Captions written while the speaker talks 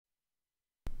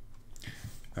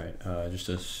Alright, just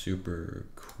a super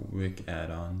quick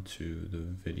add-on to the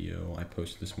video I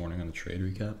posted this morning on the trade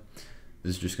recap.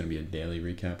 This is just going to be a daily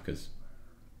recap because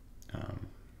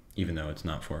even though it's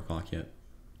not 4 o'clock yet,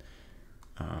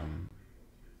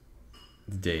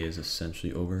 the day is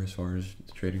essentially over as far as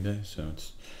the trading day, so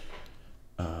it's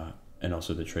and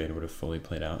also the trade would have fully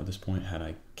played out at this point had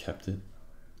I kept it.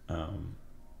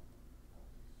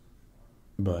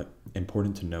 But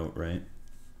important to note, right?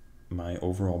 My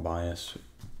overall bias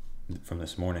from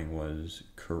this morning was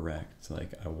correct.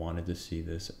 Like, I wanted to see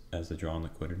this as the draw on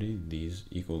liquidity, these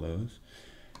equal lows.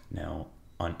 Now,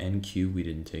 on NQ, we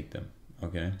didn't take them,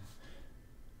 okay?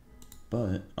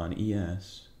 But on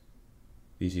ES,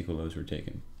 these equal lows were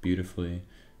taken beautifully.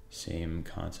 Same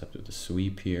concept with the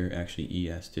sweep here. Actually,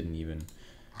 ES didn't even,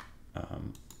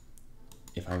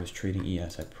 if I was trading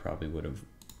ES, I probably would have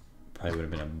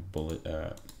been a bullish.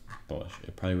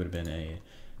 It probably would have been a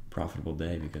profitable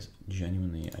day because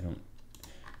genuinely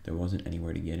there wasn't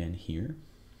anywhere to get in here,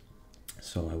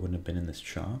 so I wouldn't have been in this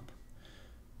chop.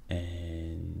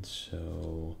 And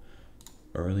so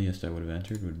earliest I would have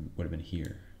entered would have been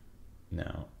here.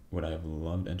 Now, would I have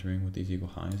loved entering with these equal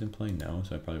highs in play? No,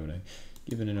 so I probably would have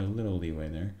given it a little leeway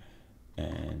there.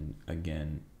 And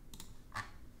again,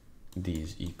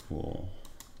 these equal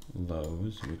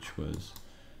lows, which was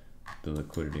the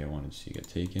liquidity I wanted to see get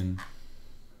taken,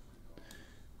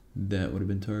 that would have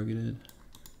been targeted.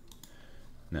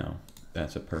 Now,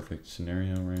 that's a perfect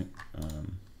scenario, right?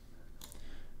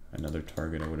 Another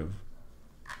target I would have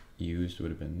used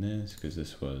would have been this, because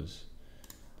this was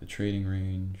the trading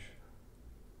range.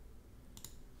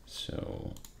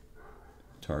 So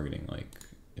targeting, like,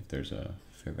 if there's a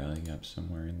fair value gap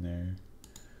somewhere in there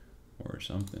or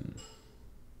something.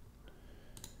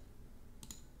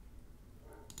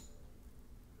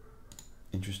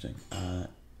 Interesting.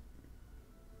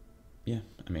 Yeah,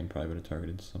 I mean, probably would have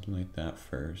targeted something like that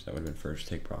first. That would have been first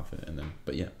take profit, and then,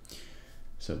 but yeah.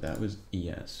 So that was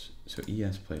ES. So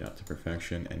ES played out to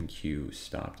perfection, and Q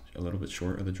stopped a little bit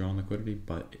short of the draw on liquidity,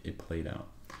 but it played out.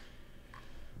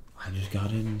 I just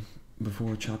got in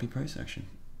before choppy price action,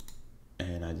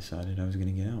 and I decided I was going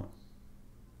to get out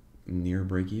near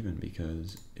break even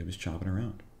because it was chopping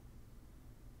around.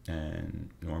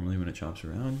 And normally when it chops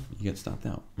around, you get stopped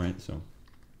out, right? So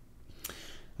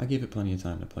I gave it plenty of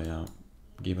time to play out,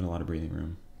 gave it a lot of breathing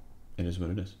room. It is what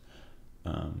it is.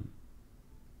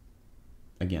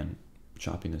 Again,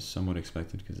 choppiness somewhat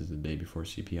expected because it's the day before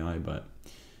CPI, but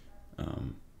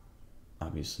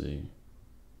obviously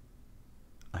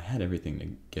I had everything to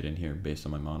get in here based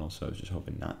on my model, so I was just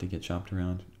hoping not to get chopped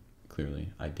around.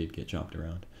 Clearly, I did get chopped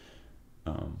around.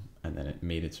 And then it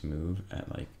made its move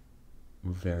at like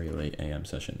very late AM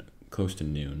session, close to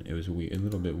noon. It was a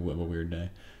little bit of a weird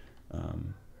day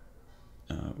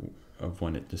of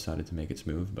when it decided to make its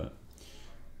move, but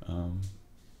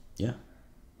yeah.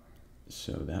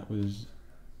 So that was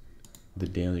the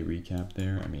daily recap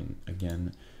there. I mean,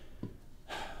 again,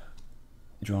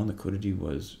 draw on liquidity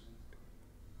was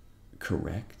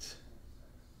correct.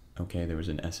 Okay, there was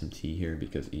an SMT here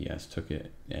because ES took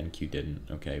it and Q didn't.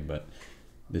 Okay, but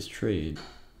this trade,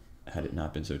 had it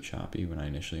not been so choppy when I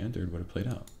initially entered, would have played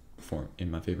out in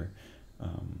my favor.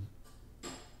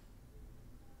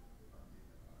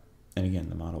 And again,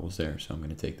 the model was there, so I'm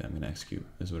going to take that. I'm going to execute,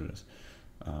 is what it is.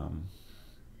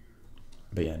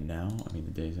 But yeah, now, I mean,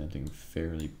 the day's ending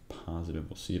fairly positive.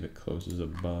 We'll see if it closes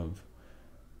above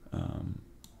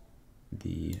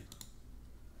the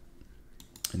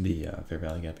fair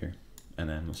value gap here. And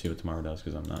then we'll see what tomorrow does,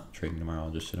 because I'm not trading tomorrow. I'll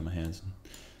just sit on my hands and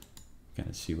kind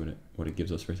of see what it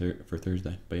gives us for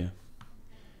Thursday. But yeah.